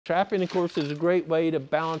Trapping, of course, is a great way to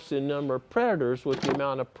balance the number of predators with the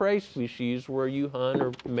amount of prey species where you hunt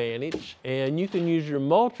or manage. And you can use your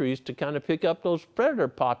moultries to kind of pick up those predator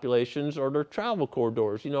populations or their travel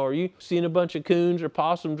corridors. You know, are you seeing a bunch of coons or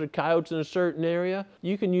possums or coyotes in a certain area?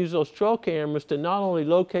 You can use those trail cameras to not only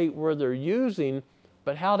locate where they're using,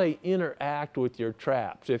 but how they interact with your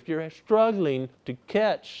traps. If you're struggling to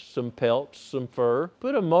catch some pelts, some fur,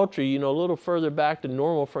 put a moultrie, you know, a little further back than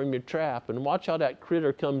normal from your trap and watch how that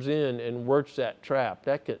critter comes in and works that trap.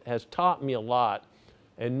 That has taught me a lot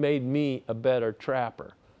and made me a better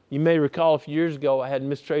trapper. You may recall a few years ago I had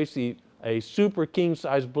Miss Tracy a super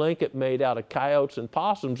king-size blanket made out of coyotes and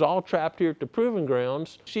possums, all trapped here at the proving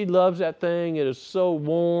grounds. She loves that thing. It is so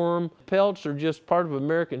warm. Pelts are just part of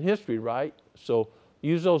American history, right? So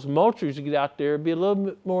use those moultries to get out there, be a little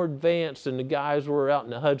bit more advanced than the guys were out in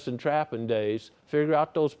the Hudson trapping days. Figure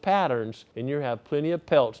out those patterns, and you'll have plenty of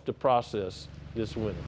pelts to process this winter.